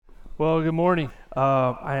Well, good morning.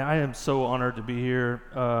 I am so honored to be here.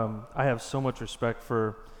 I have so much respect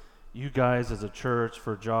for you guys as a church,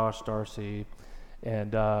 for Josh, Darcy,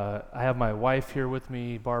 and I have my wife here with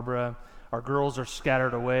me, Barbara. Our girls are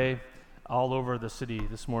scattered away all over the city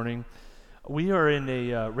this morning. We are in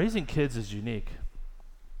a raising kids is unique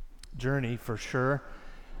journey for sure.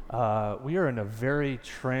 We are in a very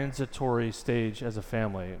transitory stage as a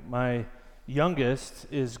family. My youngest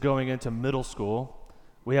is going into middle school.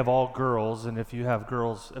 We have all girls, and if you have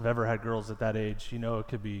ever had girls at that age, you know it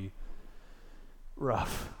could be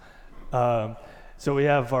rough. So we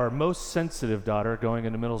have our most sensitive daughter going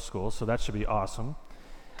into middle school, so that should be awesome.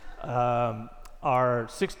 Our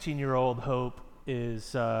 16-year-old Hope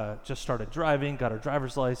is just started driving, got her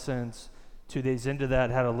driver's license. 2 days into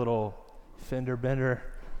that, had a little fender bender.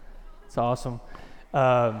 It's awesome.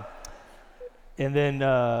 And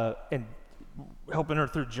helping her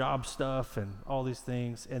through job stuff and all these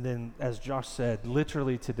things. And then, as Josh said,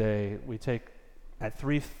 literally today, at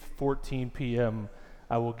 3:14 p.m.,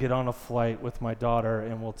 I will get on a flight with my daughter,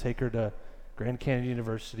 and we'll take her to Grand Canyon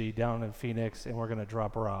University down in Phoenix, and we're going to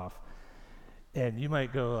drop her off. And you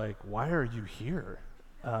might go like, why are you here?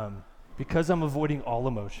 Because I'm avoiding all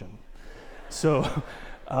emotion. So,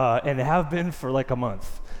 and have been for like a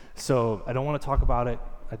month. So I don't want to talk about it.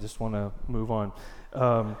 I just want to move on.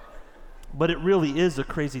 But it really is a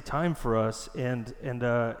crazy time for us, and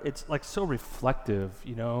it's like so reflective,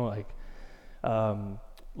 you know. Like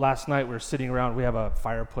last night we were sitting around. We have a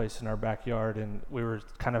fireplace in our backyard, and we were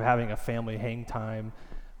kind of having a family hang time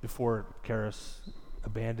before Karis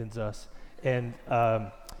abandons us, and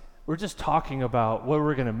we're just talking about what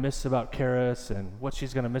we're gonna miss about Karis and what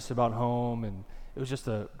she's gonna miss about home, and it was just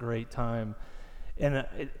a great time. And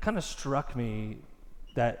it kind of struck me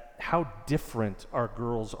that how different our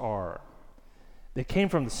girls are. They came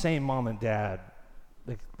from the same mom and dad.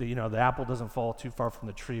 The apple doesn't fall too far from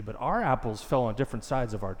the tree, but our apples fell on different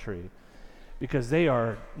sides of our tree because they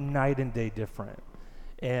are night and day different.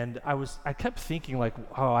 And I kept thinking like,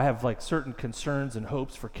 oh, I have like certain concerns and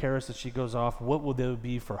hopes for Karis as she goes off. What will they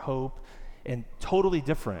be for Hope? And totally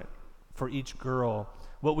different for each girl.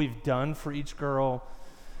 What we've done for each girl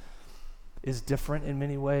is different in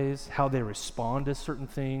many ways. How they respond to certain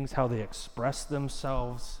things, how they express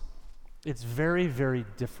themselves. It's very, very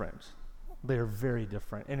different. They're very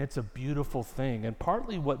different, and it's a beautiful thing. And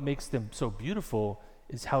partly what makes them so beautiful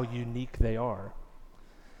is how unique they are.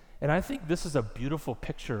 And I think this is a beautiful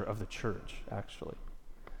picture of the church, actually.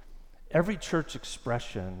 Every church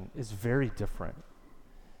expression is very different.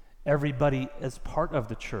 Everybody as part of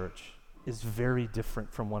the church is very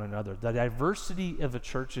different from one another. The diversity of the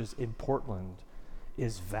churches in Portland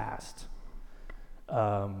is vast.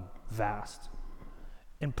 Vast.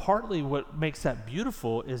 And partly what makes that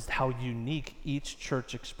beautiful is how unique each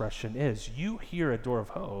church expression is. You here at Door of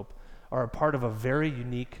Hope are a part of a very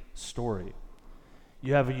unique story.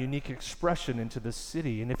 You have a unique expression into this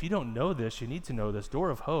city. And if you don't know this, you need to know this.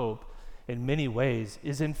 Door of Hope, in many ways,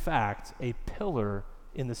 is in fact a pillar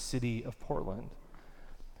in the city of Portland.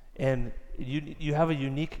 And you have a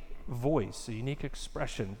unique voice, a unique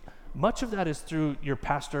expression. Much of that is through your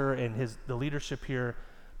pastor and the leadership here,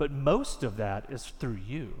 but most of that is through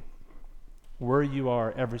you, where you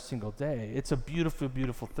are every single day. It's a beautiful,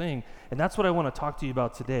 beautiful thing. And that's what I want to talk to you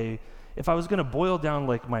about today. If I was going to boil down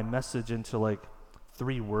like my message into like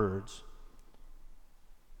 4 words,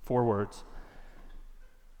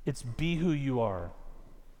 it's be who you are.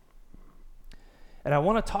 And I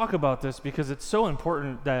want to talk about this because it's so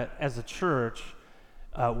important that as a church,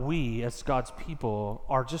 we as God's people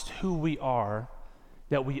are just who we are,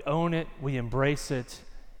 that we own it, we embrace it,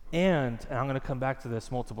 and I'm going to come back to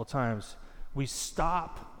this multiple times, we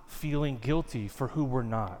stop feeling guilty for who we're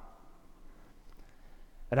not.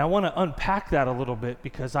 And I want to unpack that a little bit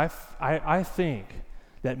because I think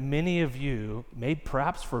that many of you, maybe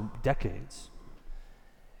perhaps for decades,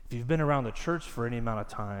 if you've been around the church for any amount of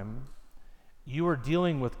time, you are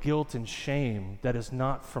dealing with guilt and shame that is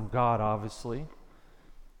not from God, obviously.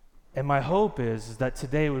 And my hope is that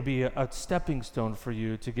today would be a stepping stone for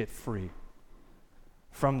you to get free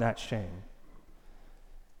from that shame.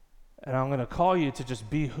 And I'm going to call you to just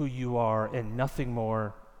be who you are and nothing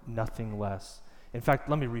more, nothing less. In fact,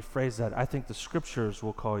 let me rephrase that. I think the scriptures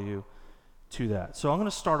will call you to that. So I'm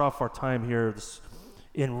going to start off our time here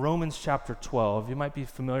in Romans chapter 12. You might be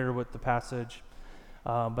familiar with the passage,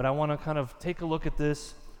 but I want to kind of take a look at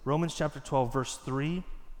this. Romans chapter 12, verse 3.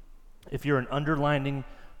 If you're an underlining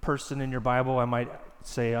person in your Bible, I might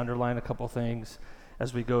say underline a couple things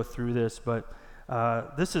as we go through this, but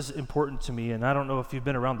this is important to me, and I don't know if you've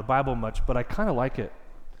been around the Bible much, but I kind of like it.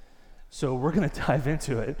 So we're going to dive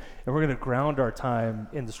into it, and we're going to ground our time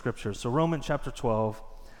in the scriptures. So Romans chapter 12,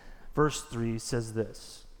 verse 3 says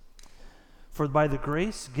this: "For by the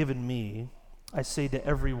grace given me, I say to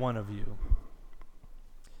every one of you,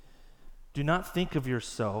 do not think of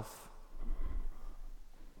yourself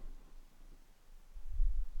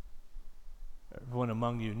everyone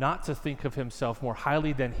among you, not to think of himself more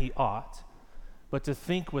highly than he ought, but to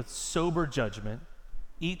think with sober judgment,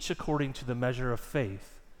 each according to the measure of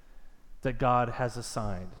faith that God has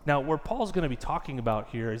assigned." Now, what Paul's going to be talking about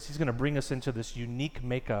here is he's going to bring us into this unique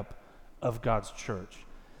makeup of God's church,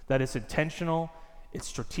 that it's intentional, it's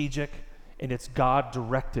strategic, and it's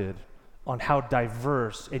God-directed on how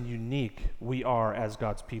diverse and unique we are as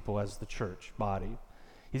God's people, as the church body.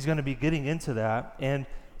 He's going to be getting into that and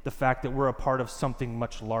the fact that we're a part of something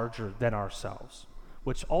much larger than ourselves,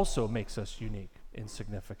 which also makes us unique and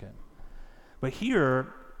significant. But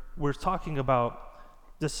here, we're talking about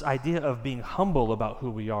this idea of being humble about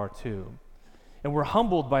who we are too. And we're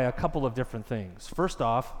humbled by a couple of different things. First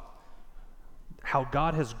off, how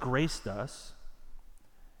God has graced us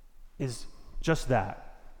is just that.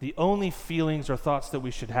 The only feelings or thoughts that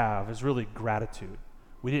we should have is really gratitude.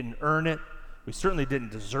 We didn't earn it. We certainly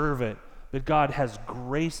didn't deserve it. But God has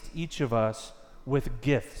graced each of us with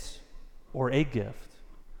gifts or a gift.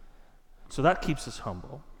 So that keeps us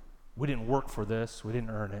humble. We didn't work for this. We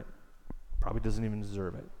didn't earn it. Probably doesn't even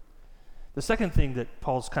deserve it. The second thing that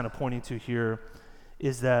Paul's kind of pointing to here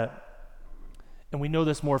is that, and we know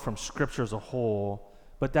this more from Scripture as a whole,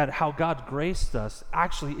 but that how God graced us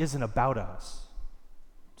actually isn't about us.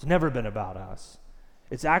 It's never been about us.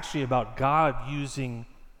 It's actually about God using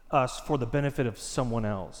us for the benefit of someone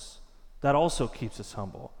else. That also keeps us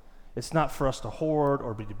humble. It's not for us to hoard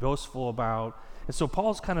or be boastful about. And so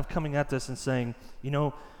Paul's kind of coming at this and saying,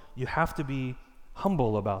 you have to be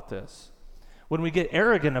humble about this. When we get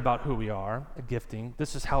arrogant about who we are, a gifting,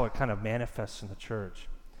 this is how it kind of manifests in the church,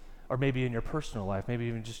 or maybe in your personal life, maybe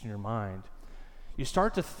even just in your mind. You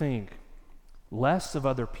start to think less of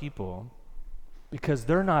other people because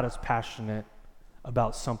they're not as passionate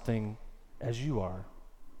about something as you are.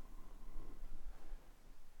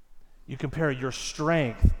 You compare your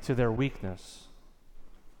strength to their weakness.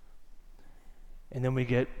 And then we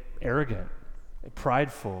get arrogant and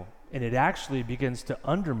prideful, and it actually begins to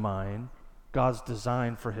undermine God's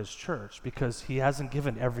design for his church because he hasn't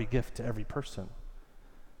given every gift to every person.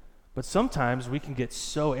 But sometimes we can get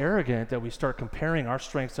so arrogant that we start comparing our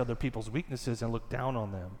strengths to other people's weaknesses and look down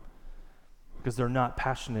on them because they're not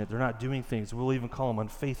passionate, they're not doing things. We'll even call them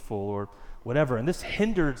unfaithful or whatever. And this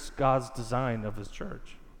hinders God's design of his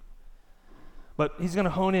church. But he's going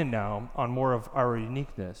to hone in now on more of our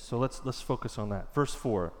uniqueness. So let's focus on that. Verse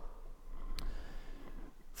 4.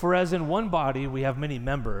 "For as in one body we have many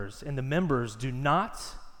members, and the members do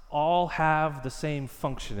not all have the same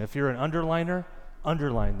function." If you're an underliner,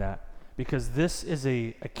 underline that, because this is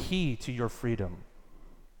a key to your freedom.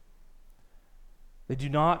 They do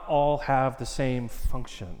not all have the same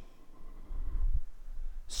function.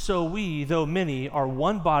 "So we, though many, are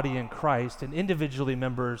one body in Christ and individually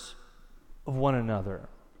members of one another."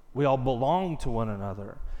 We all belong to one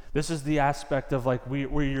another. This is the aspect of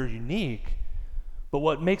we're unique, but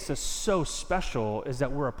what makes us so special is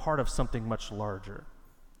that we're a part of something much larger.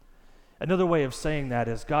 Another way of saying that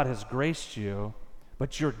is God has graced you,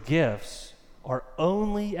 but your gifts are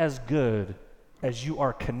only as good as you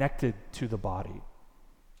are connected to the body.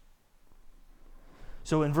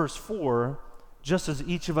 So in verse 4, just as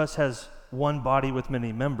each of us has one body with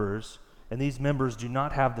many members, and these members do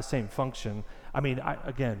not have the same function.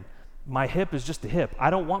 Again, my hip is just a hip. I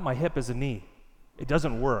don't want my hip as a knee. It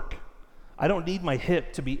doesn't work. I don't need my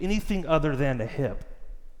hip to be anything other than a hip.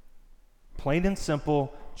 Plain and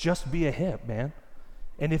simple, just be a hip, man.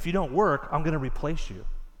 And if you don't work, I'm going to replace you.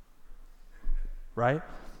 Right?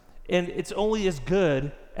 And it's only as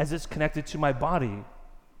good as it's connected to my body.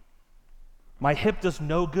 My hip does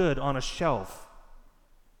no good on a shelf.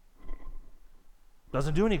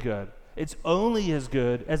 Doesn't do any good. It's only as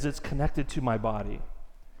good as it's connected to my body.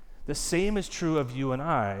 The same is true of you and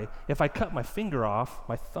I. If I cut my finger off,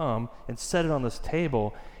 my thumb, and set it on this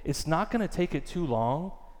table, it's not going to take it too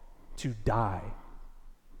long to die.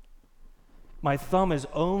 My thumb is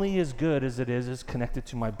only as good as it is connected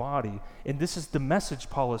to my body. And this is the message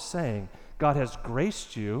Paul is saying. God has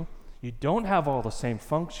graced you. You don't have all the same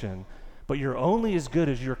function, but you're only as good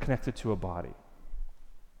as you're connected to a body.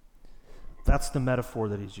 That's the metaphor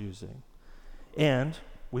that he's using. And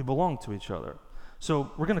we belong to each other.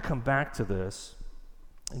 So we're going to come back to this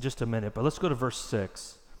in just a minute, but let's go to verse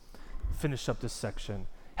 6, finish up this section.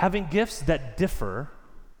 Having gifts that differ,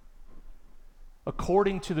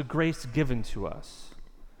 according to the grace given to us.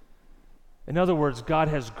 In other words, God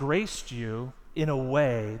has graced you in a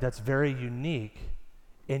way that's very unique,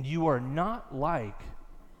 and you are not like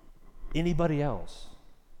anybody else.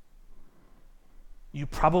 You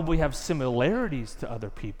probably have similarities to other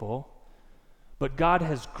people, but God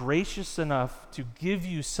has gracious enough to give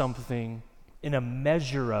you something in a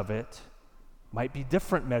measure of it. Might be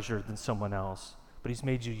different measure than someone else, but he's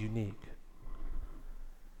made you unique.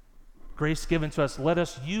 Grace given to us, let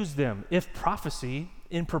us use them. If prophecy,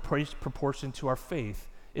 in proportion to our faith.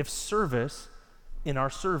 If service, in our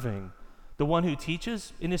serving. The one who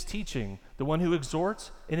teaches, in his teaching. The one who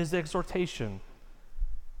exhorts, in his exhortation.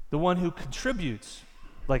 The one who contributes,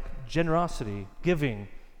 like generosity, giving,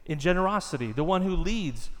 in generosity. The one who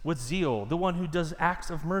leads with zeal. The one who does acts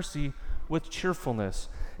of mercy with cheerfulness.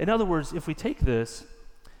 In other words, if we take this,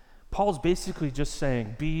 Paul's basically just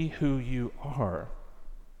saying, be who you are.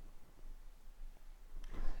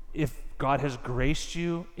 If God has graced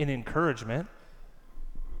you in encouragement,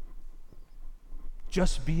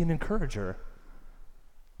 just be an encourager.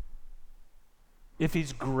 If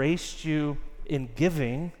he's graced you in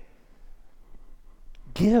giving,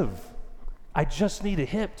 give. I just need a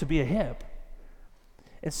hip to be a hip.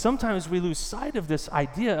 And sometimes we lose sight of this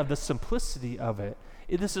idea of the simplicity of it.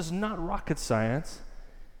 This is not rocket science,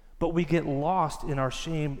 but we get lost in our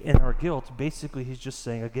shame and our guilt. Basically, he's just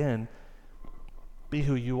saying, again, be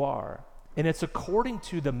who you are. And it's according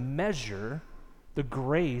to the measure, the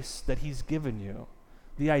grace that he's given you.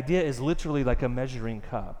 The idea is literally like a measuring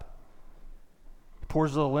cup. He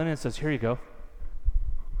pours a little in and says, here you go.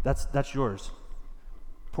 That's yours.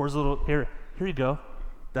 Pours a little, here you go.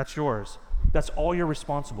 That's yours. That's all you're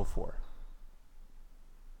responsible for.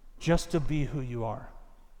 Just to be who you are.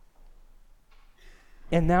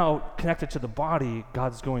 And now, connected to the body,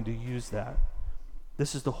 God's going to use that.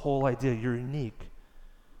 This is the whole idea. You're unique.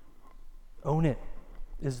 Own it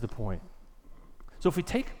is the point. So if we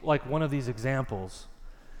take like one of these examples,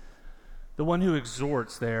 the one who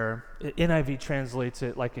exhorts there, NIV translates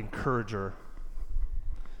it like encourager.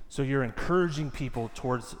 So you're encouraging people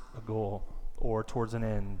towards a goal or towards an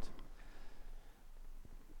end.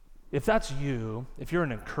 If that's you, if you're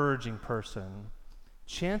an encouraging person,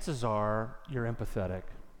 chances are you're empathetic.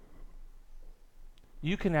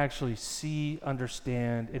 You can actually see,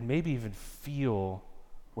 understand, and maybe even feel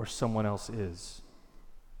where someone else is.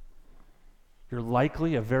 You're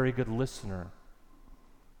likely a very good listener.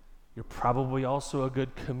 You're probably also a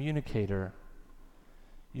good communicator.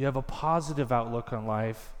 You have a positive outlook on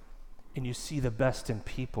life, and you see the best in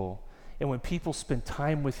people. And when people spend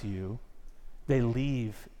time with you, they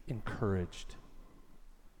leave encouraged.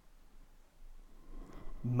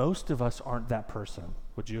 Most of us aren't that person.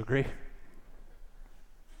 Would you agree?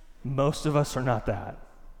 Most of us are not that.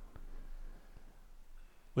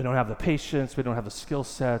 We don't have the patience, we don't have the skill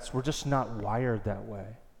sets, we're just not wired that way.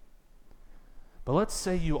 But let's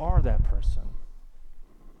say you are that person.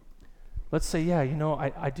 Let's say, yeah,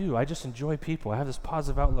 I do. I just enjoy people. I have this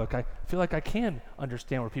positive outlook. I feel like I can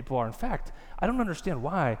understand where people are. In fact, I don't understand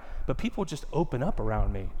why, but people just open up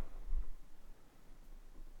around me.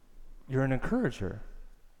 You're an encourager.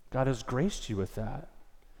 God has graced you with that.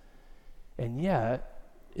 And yet,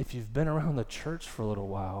 if you've been around the church for a little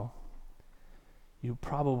while, you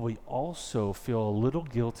probably also feel a little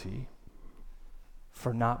guilty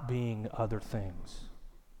for not being other things.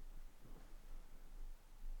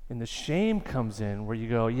 And the shame comes in where you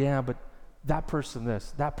go, yeah, but that person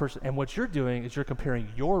this, that person. And what you're doing is you're comparing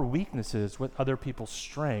your weaknesses with other people's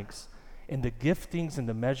strengths, and the giftings and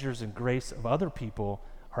the measures and grace of other people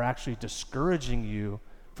are actually discouraging you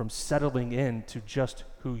from settling into just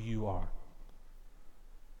who you are.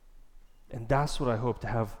 And that's what I hope to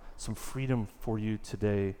have some freedom for you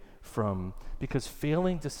today from, because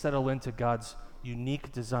failing to settle into God's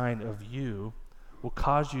unique design of you will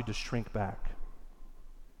cause you to shrink back.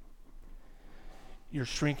 You're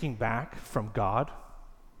shrinking back from God.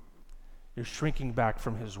 You're shrinking back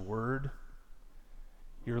from His Word.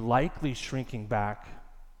 You're likely shrinking back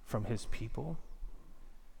from His people.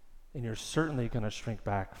 And you're certainly going to shrink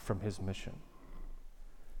back from His mission.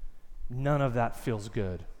 None of that feels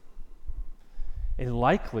good. And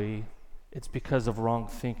likely, it's because of wrong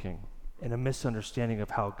thinking and a misunderstanding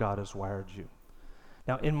of how God has wired you.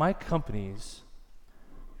 Now, in my companies,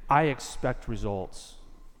 I expect results.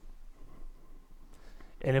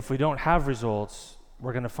 And if we don't have results,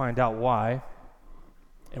 we're going to find out why,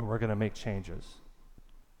 and we're going to make changes.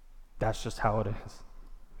 That's just how it is.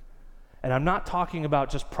 And I'm not talking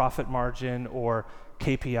about just profit margin or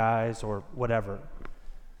KPIs or whatever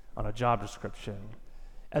on a job description.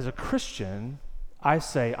 As a Christian, I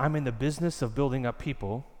say I'm in the business of building up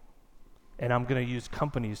people, and I'm going to use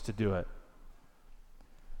companies to do it.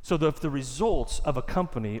 So that if the results of a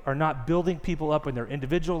company are not building people up in their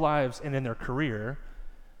individual lives and in their career,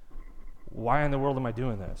 why in the world am I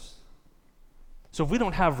doing this? So if we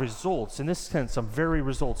don't have results, in this sense, I'm very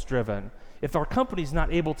results driven. If our company's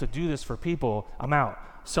not able to do this for people, I'm out.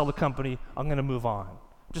 Sell the company, I'm going to move on.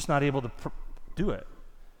 I'm just not able to do it.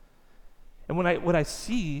 And what I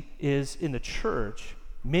see is in the church,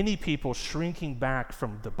 many people shrinking back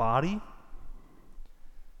from the body,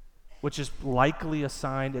 which is likely a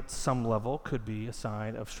sign at some level, could be a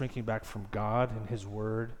sign of shrinking back from God and His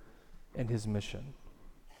Word and His mission.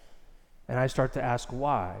 And I start to ask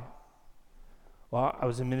why. Well, I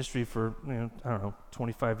was in ministry for,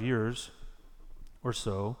 25 years or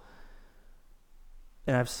so,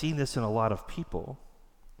 and I've seen this in a lot of people.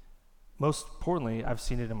 Most importantly, I've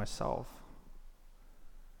seen it in myself.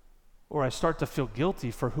 Or I start to feel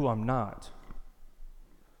guilty for who I'm not.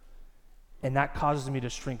 And that causes me to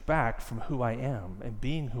shrink back from who I am and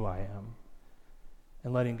being who I am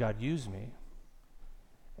and letting God use me.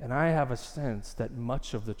 And I have a sense that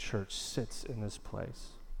much of the church sits in this place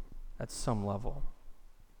at some level.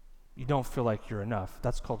 You don't feel like you're enough.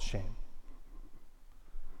 That's called shame.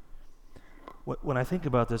 When I think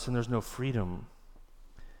about this and there's no freedom,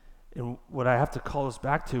 and what I have to call us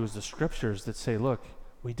back to is the scriptures that say, look,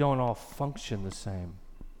 we don't all function the same.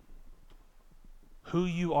 Who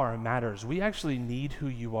you are matters. We actually need who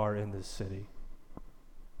you are in this city.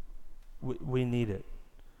 We need it.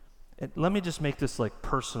 And let me just make this like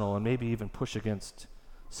personal and maybe even push against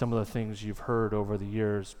some of the things you've heard over the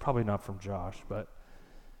years. Probably not from Josh, but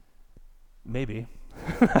maybe.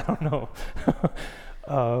 I don't know.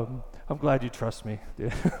 I'm glad you trust me,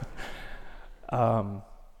 dude.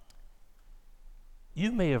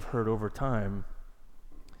 You may have heard over time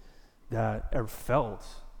that, or felt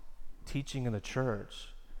teaching in the church,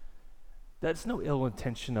 that's no ill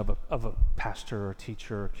intention of a pastor or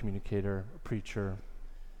teacher or communicator or preacher,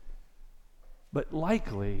 but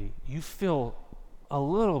likely you feel a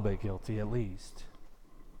little bit guilty at least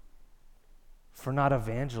for not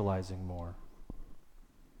evangelizing more.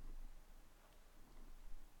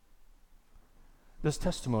 This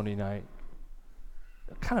testimony night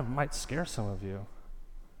kind of might scare some of you.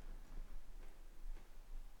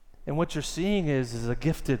 And what you're seeing is a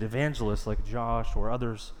gifted evangelist like Josh or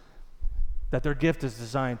others, that their gift is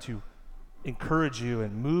designed to encourage you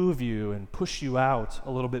and move you and push you out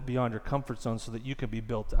a little bit beyond your comfort zone so that you can be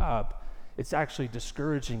built up. It's actually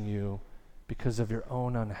discouraging you because of your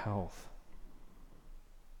own unhealth.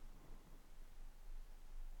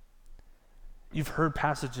 You've heard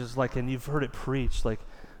passages like, and you've heard it preached, like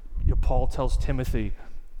Paul tells Timothy,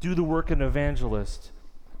 do the work of an evangelist.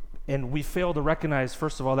 And we fail to recognize,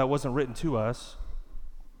 first of all, that wasn't written to us.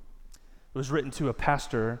 It was written to a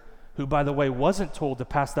pastor who, by the way, wasn't told to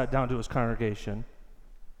pass that down to his congregation,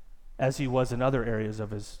 as he was in other areas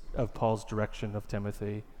of Paul's direction of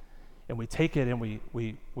Timothy. And we take it and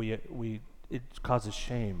it causes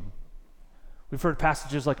shame. We've heard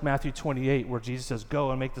passages like Matthew 28 where Jesus says,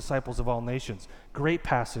 go and make disciples of all nations. Great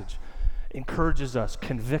passage. Encourages us,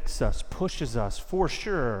 convicts us, pushes us, for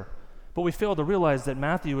sure. But we fail to realize that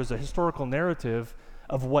Matthew is a historical narrative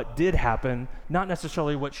of what did happen, not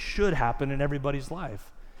necessarily what should happen in everybody's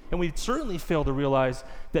life. And we certainly fail to realize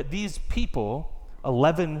that these people,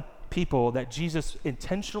 11 people that Jesus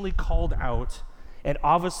intentionally called out and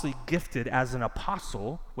obviously gifted as an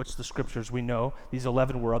apostle, which the scriptures we know, these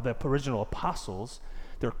 11 were of the original apostles.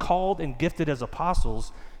 They're called and gifted as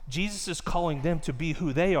apostles. Jesus is calling them to be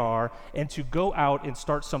who they are and to go out and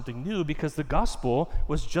start something new because the gospel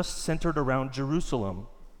was just centered around Jerusalem.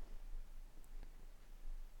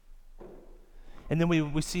 And then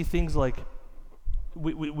we see things like,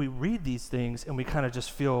 we read these things and we kind of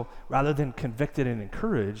just feel, rather than convicted and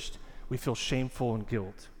encouraged, we feel shameful and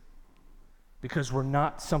guilt because we're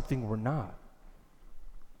not something we're not.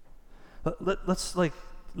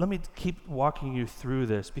 Let me keep walking you through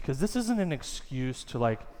this because this isn't an excuse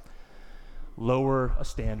to lower a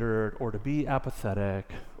standard or to be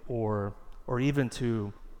apathetic or even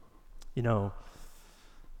to,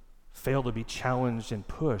 fail to be challenged and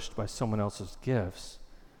pushed by someone else's gifts.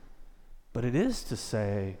 But it is to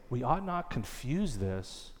say we ought not confuse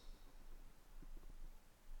this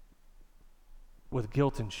with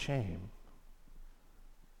guilt and shame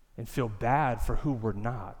and feel bad for who we're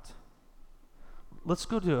not. Let's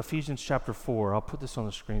go to Ephesians chapter 4. I'll put this on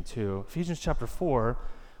the screen too. Ephesians chapter 4,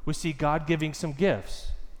 we see God giving some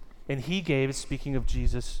gifts. And he gave, speaking of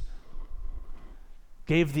Jesus,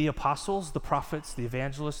 gave the apostles, the prophets, the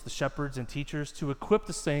evangelists, the shepherds, and teachers to equip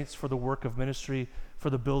the saints for the work of ministry, for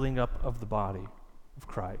the building up of the body of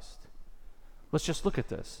Christ. Let's just look at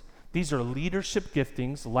this. These are leadership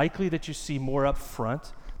giftings, likely that you see more up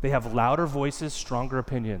front. They have louder voices, stronger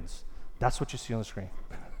opinions. That's what you see on the screen.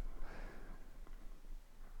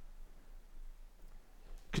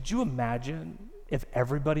 Could you imagine if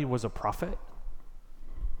everybody was a prophet?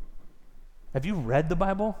 Have you read the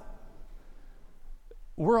Bible?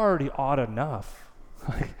 We're already odd enough.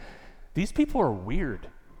 These people are weird.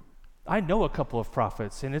 I know a couple of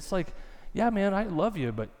prophets, and it's like, yeah, man, I love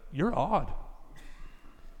you, but you're odd.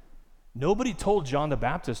 Nobody told John the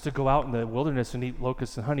Baptist to go out in the wilderness and eat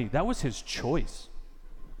locusts and honey. That was his choice.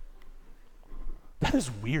 That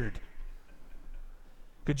is weird.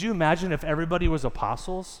 Could you imagine if everybody was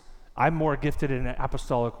apostles? I'm more gifted in an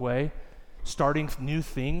apostolic way, starting new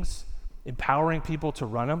things, empowering people to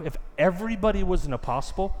run them. If everybody was an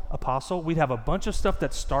apostle, we'd have a bunch of stuff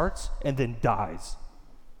that starts and then dies.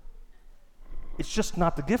 It's just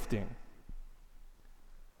not the gifting.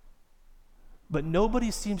 But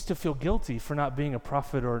nobody seems to feel guilty for not being a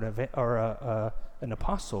prophet or an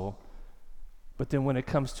apostle. But then when it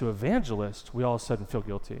comes to evangelist, we all of a sudden feel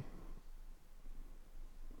guilty.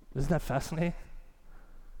 Isn't that fascinating?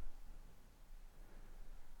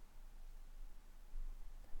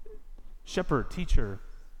 Shepherd, teacher,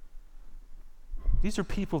 these are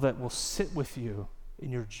people that will sit with you in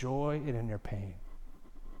your joy and in your pain.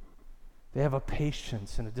 They have a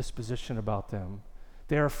patience and a disposition about them.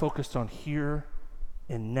 They are focused on here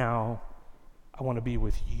and now. I want to be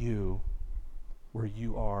with you where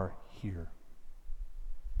you are here.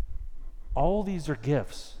 All these are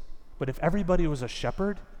gifts, but if everybody was a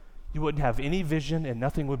shepherd, you wouldn't have any vision and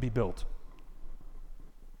nothing would be built.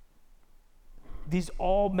 These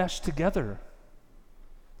all mesh together.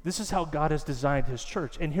 This is how God has designed his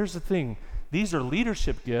church. And here's the thing, these are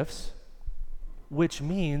leadership gifts, which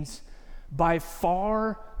means by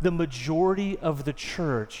far the majority of the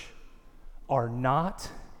church are not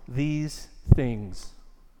these things.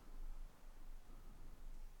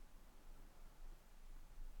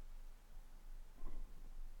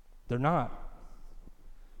 They're not.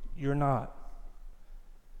 You're not.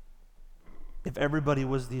 If everybody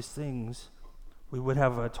was these things, we would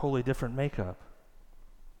have a totally different makeup.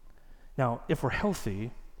 Now, if we're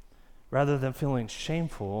healthy, rather than feeling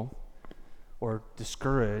shameful or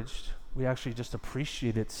discouraged, we actually just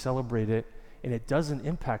appreciate it, celebrate it, and it doesn't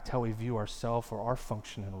impact how we view ourselves or our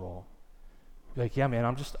function and role. Be like, yeah, man,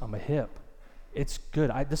 I'm a hip. It's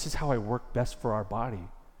good. This is how I work best for our body.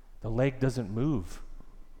 The leg doesn't move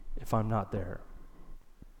if I'm not there.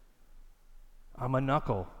 I'm a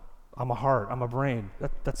knuckle. I'm a heart. I'm a brain.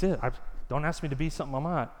 That's it. Don't ask me to be something I'm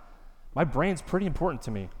not. My brain's pretty important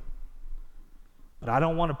to me. But I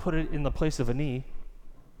don't want to put it in the place of a knee.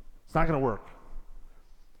 It's not going to work.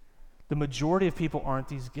 The majority of people aren't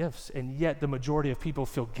these gifts, and yet the majority of people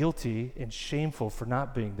feel guilty and shameful for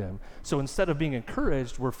not being them. So instead of being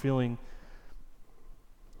encouraged, we're feeling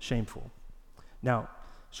shameful. Now,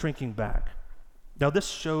 shrinking back. Now, this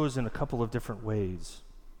shows in a couple of different ways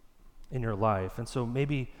in your life. And so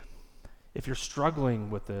maybe if you're struggling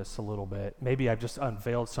with this a little bit, maybe I've just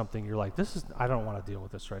unveiled something. You're like, I don't want to deal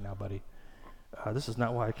with this right now, buddy. This is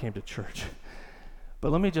not why I came to church.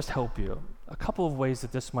 But let me just help you. A couple of ways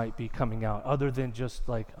that this might be coming out, other than just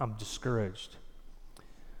like, I'm discouraged.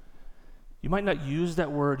 You might not use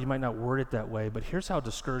that word, you might not word it that way, but here's how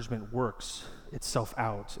discouragement works itself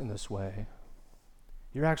out in this way.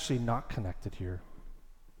 You're actually not connected here.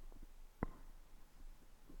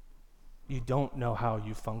 You don't know how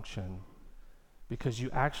you function because you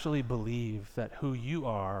actually believe that who you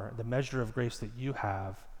are, the measure of grace that you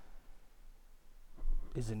have,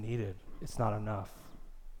 isn't needed. It's not enough.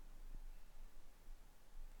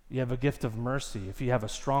 You have a gift of mercy. If you have a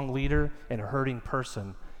strong leader and a hurting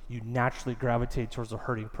person, you naturally gravitate towards a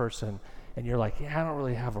hurting person, and you're like, yeah, I don't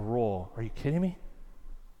really have a role. Are you kidding me?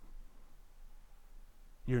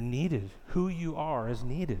 You're needed. Who you are is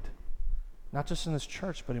needed. Not just in this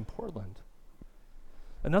church, but in Portland.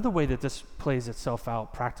 Another way that this plays itself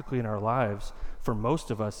out practically in our lives for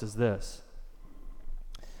most of us is this.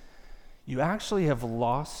 You actually have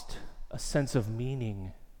lost a sense of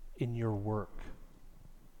meaning in your work.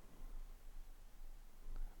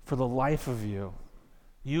 For the life of you,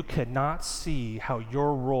 you cannot see how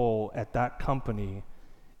your role at that company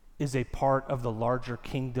is a part of the larger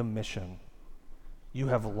kingdom mission. You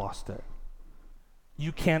have lost it.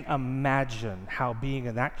 You can't imagine how being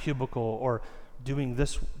in that cubicle or doing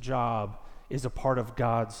this job is a part of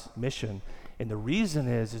God's mission. And the reason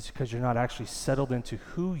is because you're not actually settled into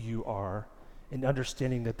who you are and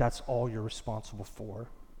understanding that that's all you're responsible for.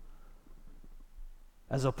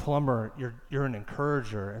 As a plumber, you're an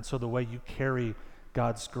encourager, and so the way you carry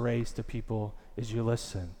God's grace to people is you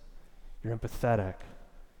listen, you're empathetic,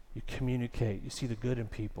 you communicate, you see the good in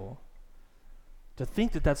people. To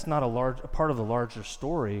think that that's not a part of the larger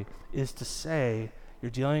story is to say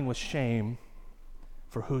you're dealing with shame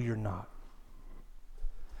for who you're not.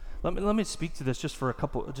 Let me speak to this just for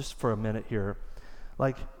a minute here.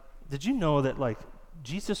 Like, did you know that like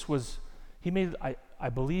Jesus made, I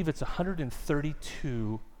believe it's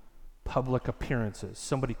 132 public appearances.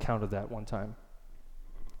 Somebody counted that one time.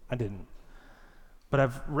 I didn't. But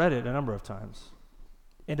I've read it a number of times.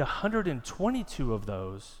 And 122 of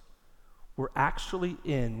those were actually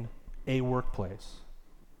in a workplace.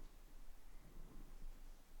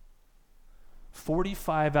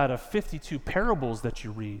 45 out of 52 parables that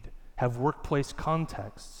you read have workplace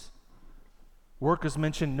contexts. Work is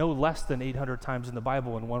mentioned no less than 800 times in the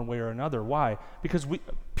Bible in one way or another. Why? Because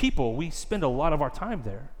we spend a lot of our time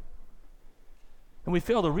there. And we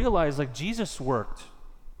fail to realize, like, Jesus worked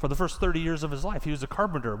for the first 30 years of his life. He was a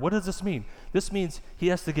carpenter. What does this mean? This means he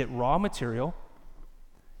has to get raw material.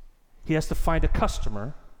 He has to find a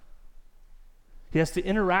customer. He has to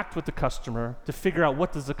interact with the customer to figure out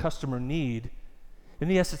what does the customer need. And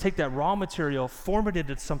he has to take that raw material, form it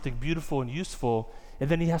into something beautiful and useful, and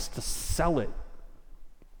then he has to sell it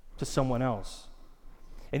to someone else.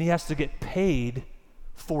 And he has to get paid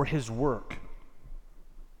for his work.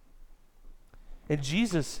 And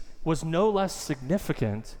Jesus was no less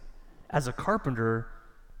significant as a carpenter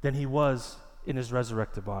than he was in his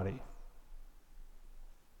resurrected body.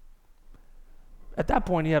 At that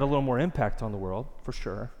point, he had a little more impact on the world, for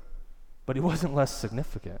sure, but he wasn't less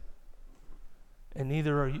significant. And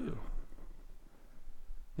neither are you.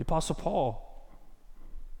 The Apostle Paul,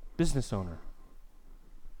 business owner.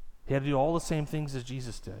 He had to do all the same things as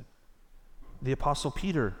Jesus did. The Apostle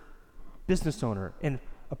Peter, business owner, and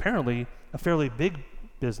apparently a fairly big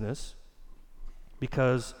business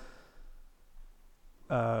because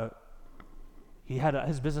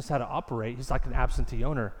his business had to operate. He's like an absentee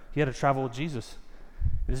owner. He had to travel with Jesus.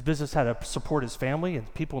 His business had to support his family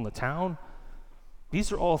and people in the town.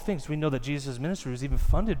 These are all things. We know that Jesus' ministry was even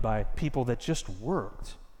funded by people that just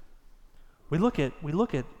worked. We look at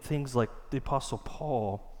things like the Apostle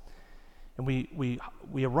Paul, and we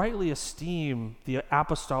rightly esteem the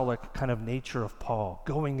apostolic kind of nature of Paul,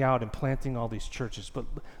 going out and planting all these churches. But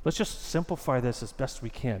let's just simplify this as best we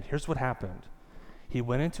can. Here's what happened. He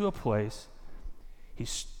went into a place, he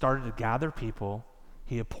started to gather people,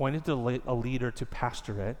 he appointed a leader to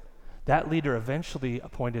pastor it. That leader eventually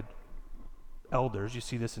appointed elders. You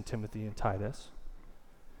see this in Timothy and Titus.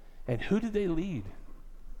 And who did they lead?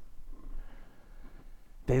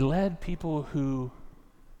 They led people who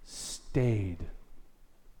stayed.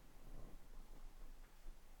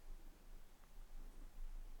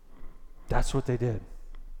 That's what they did.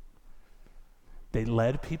 They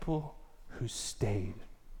led people who stayed.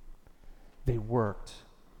 They worked.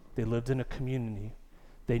 They lived in a community.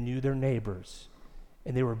 They knew their neighbors.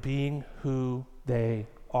 And they were being who they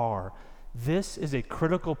are. This is a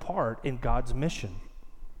critical part in God's mission.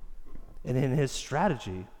 And in his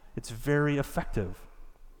strategy, it's very effective.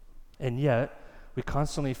 And yet, we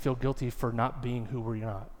constantly feel guilty for not being who we're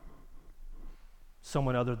not.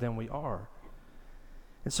 Someone other than we are.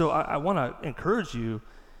 And so I want to encourage you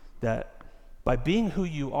that by being who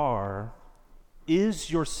you are is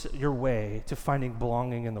your way to finding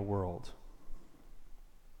belonging in the world.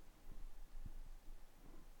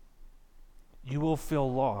 You will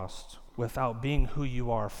feel lost without being who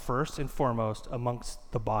you are first and foremost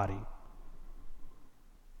amongst the body.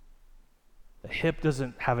 The hip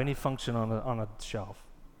doesn't have any function on a shelf.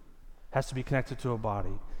 It has to be connected to a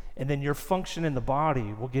body. And then your function in the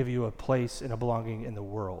body will give you a place and a belonging in the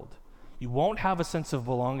world. You won't have a sense of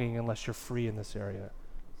belonging unless you're free in this area.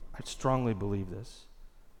 I strongly believe this.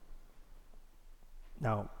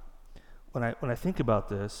 Now, when I think about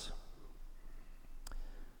this,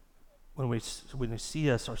 when we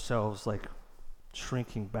see ourselves like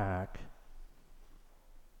shrinking back,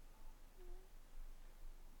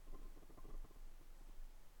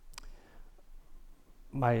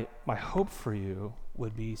 my hope for you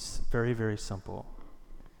would be very, very simple.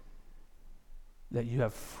 That you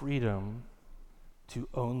have freedom to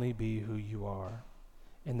only be who you are,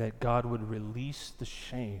 and that God would release the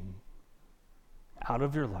shame out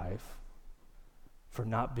of your life for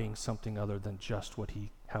not being something other than just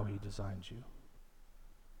how he designed you.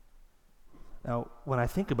 Now, when I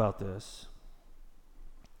think about this,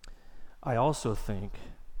 I also think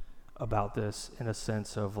about this in a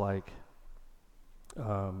sense of like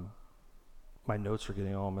my My notes are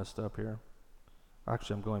getting all messed up here.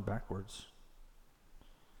 Actually, I'm going backwards.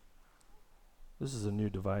 This is a new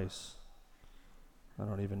device. I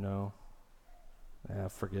don't even know.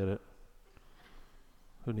 Forget it.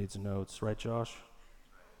 Who needs notes, right, Josh?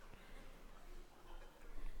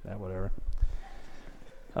 Whatever.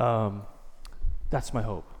 That's my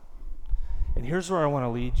hope. And here's where I want to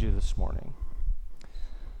lead you this morning.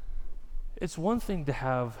 It's one thing to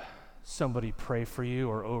have somebody pray for you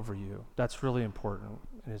or over you. That's really important,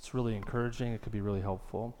 and it's really encouraging. It could be really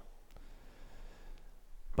helpful.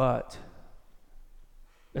 But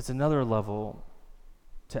it's another level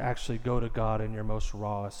to actually go to God in your most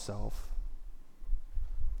rawest self.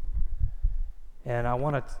 And I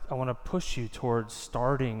want to push you towards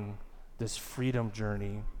starting this freedom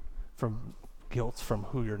journey from guilt from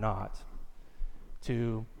who you're not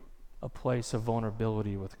to a place of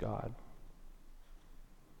vulnerability with God.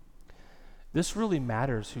 This really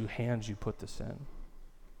matters whose hands you put this in.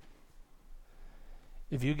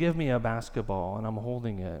 If you give me a basketball and I'm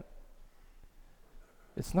holding it,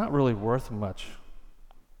 it's not really worth much.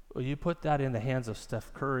 Well, you put that in the hands of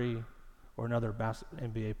Steph Curry or another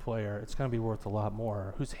NBA player, it's going to be worth a lot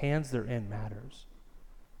more. Whose hands they're in matters.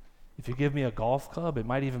 If you give me a golf club, it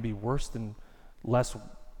might even be worth less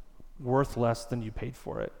than you paid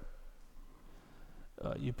for it.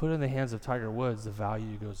 You put it in the hands of Tiger Woods, the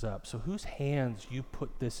value goes up. So whose hands you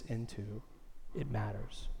put this into, it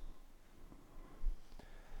matters.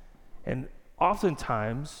 And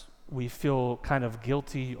oftentimes, we feel kind of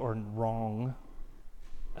guilty or wrong,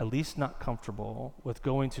 at least not comfortable, with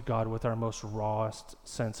going to God with our most rawest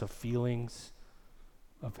sense of feelings,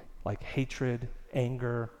 of like hatred,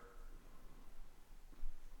 anger,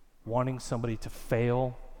 wanting somebody to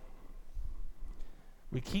fail.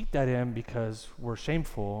 We keep that in because we're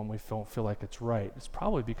shameful and we don't feel like it's right. It's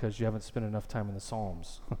probably because you haven't spent enough time in the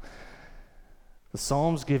Psalms. The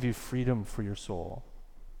Psalms give you freedom for your soul.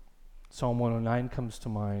 Psalm 109 comes to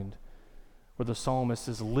mind, where the psalmist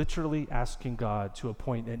is literally asking God to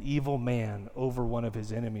appoint an evil man over one of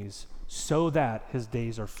his enemies so that his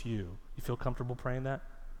days are few. You feel comfortable praying that?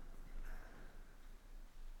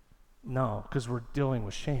 No, because we're dealing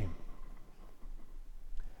with shame.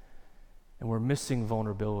 And we're missing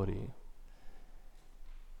vulnerability.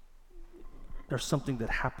 There's something that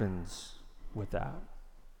happens with that.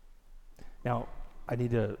 Now, I need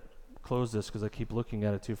to close this because I keep looking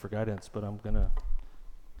at it too for guidance, but I'm going to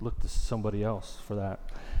look to somebody else for that.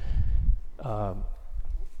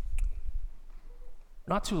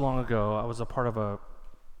 Not too long ago, I was a part of a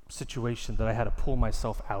situation that I had to pull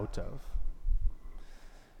myself out of.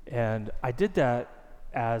 And I did that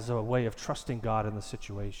as a way of trusting God in the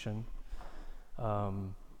situation,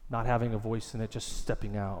 not having a voice in it, just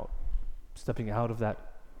stepping out of that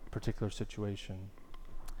particular situation.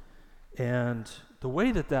 And the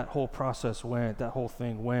way that whole process went, that whole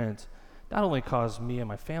thing went, not only caused me and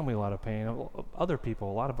my family a lot of pain, a lot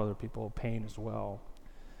of other people pain as well.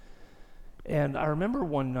 And I remember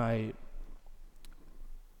one night,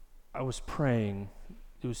 I was praying.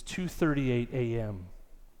 It was 2:38 a.m.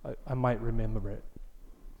 I might remember it.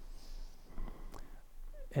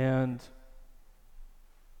 And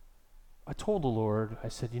I told the Lord, I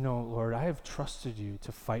said, Lord, I have trusted you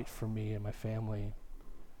to fight for me and my family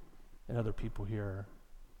and other people here.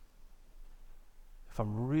 If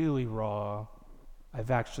I'm really raw,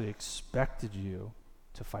 I've actually expected you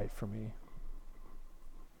to fight for me.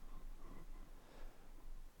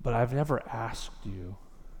 But I've never asked you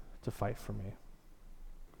to fight for me.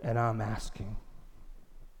 And I'm asking.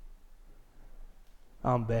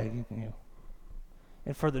 I'm begging you.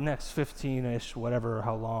 And for the next 15-ish, whatever,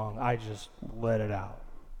 how long, I just let it out.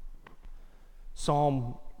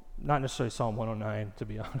 Not necessarily Psalm 109, to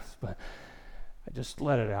be honest, but I just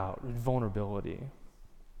let it out, vulnerability.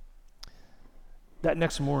 That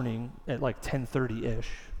next morning, at like 10:30-ish,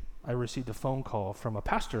 I received a phone call from a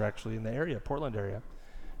pastor, actually, in the area, Portland area,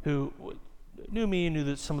 who knew me, knew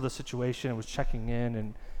that some of the situation, and was checking in,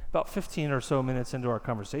 and about 15 or so minutes into our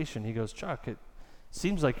conversation, he goes, Chuck, it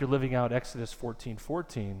seems like you're living out Exodus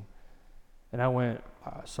 14:14. And I went,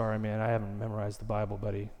 sorry, man, I haven't memorized the Bible,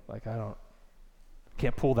 buddy. Like,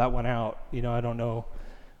 can't pull that one out. I don't know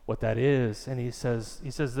what that is. And he says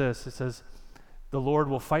this, it says, the Lord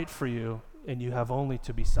will fight for you, and you have only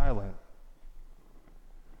to be silent.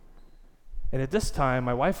 And at this time,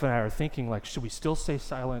 my wife and I are thinking, like, should we still stay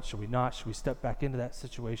silent? Should we not? Should we step back into that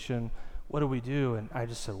situation? What do we do? And I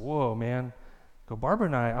just said, whoa, man. Barbara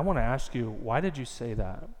and I want to ask you, why did you say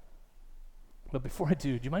that? But before I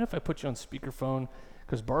do you mind if I put you on speakerphone?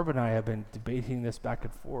 Because Barbara and I have been debating this back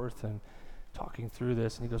and forth, and talking through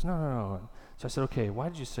this, and he goes, no. And so I said, okay, why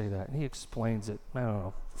did you say that? And he explains it, I don't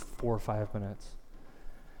know, 4 or 5 minutes.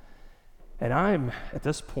 And I'm, at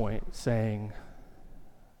this point, saying,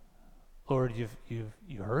 Lord, you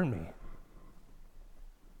heard me.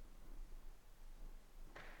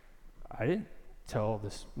 I didn't tell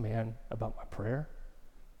this man about my prayer.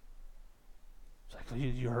 It's like,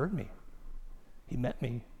 you heard me. He met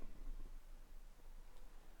me.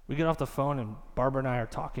 We get off the phone, and Barbara and I are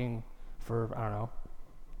talking for,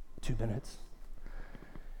 2 minutes.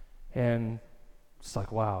 And it's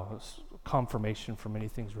like, wow, it's confirmation for many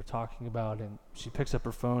things we're talking about. And she picks up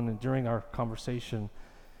her phone, and during our conversation,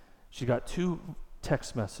 she got 2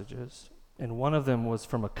 text messages. And one of them was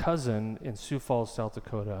from a cousin in Sioux Falls, South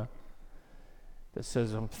Dakota, that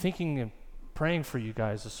says, I'm thinking and praying for you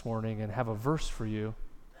guys this morning and have a verse for you.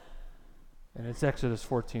 And it's Exodus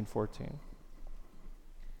 14:14.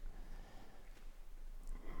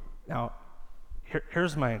 Now,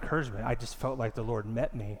 here's my encouragement. I just felt like the Lord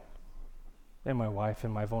met me and my wife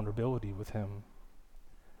in my vulnerability with him.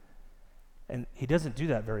 And he doesn't do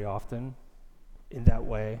that very often in that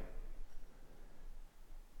way.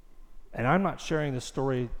 And I'm not sharing the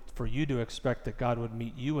story for you to expect that God would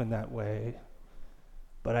meet you in that way,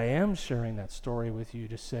 but I am sharing that story with you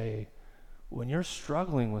to say, when you're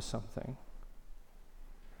struggling with something,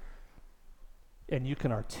 and you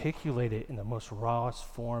can articulate it in the most rawest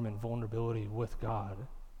form and vulnerability with God,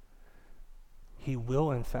 he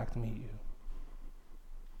will in fact meet you.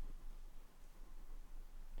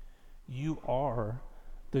 You are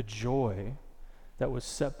the joy that was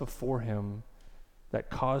set before him that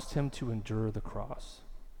caused him to endure the cross.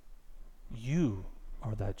 You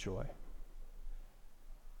are that joy.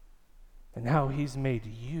 And how he's made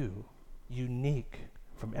you unique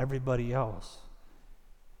from everybody else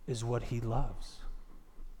is what he loves.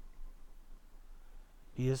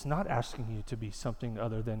 He is not asking you to be something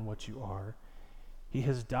other than what you are. He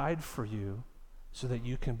has died for you so that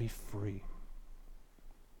you can be free.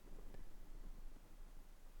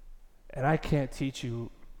 And I can't teach you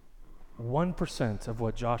 1% of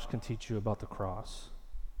what Josh can teach you about the cross.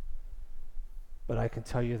 But I can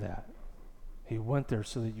tell you that he went there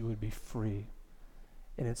so that you would be free.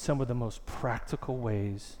 And in some of the most practical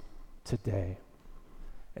ways today.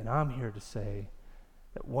 And I'm here to say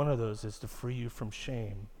that one of those is to free you from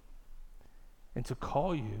shame and to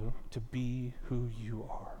call you to be who you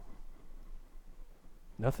are.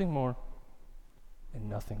 Nothing more and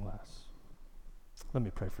nothing less. Let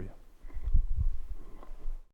me pray for you.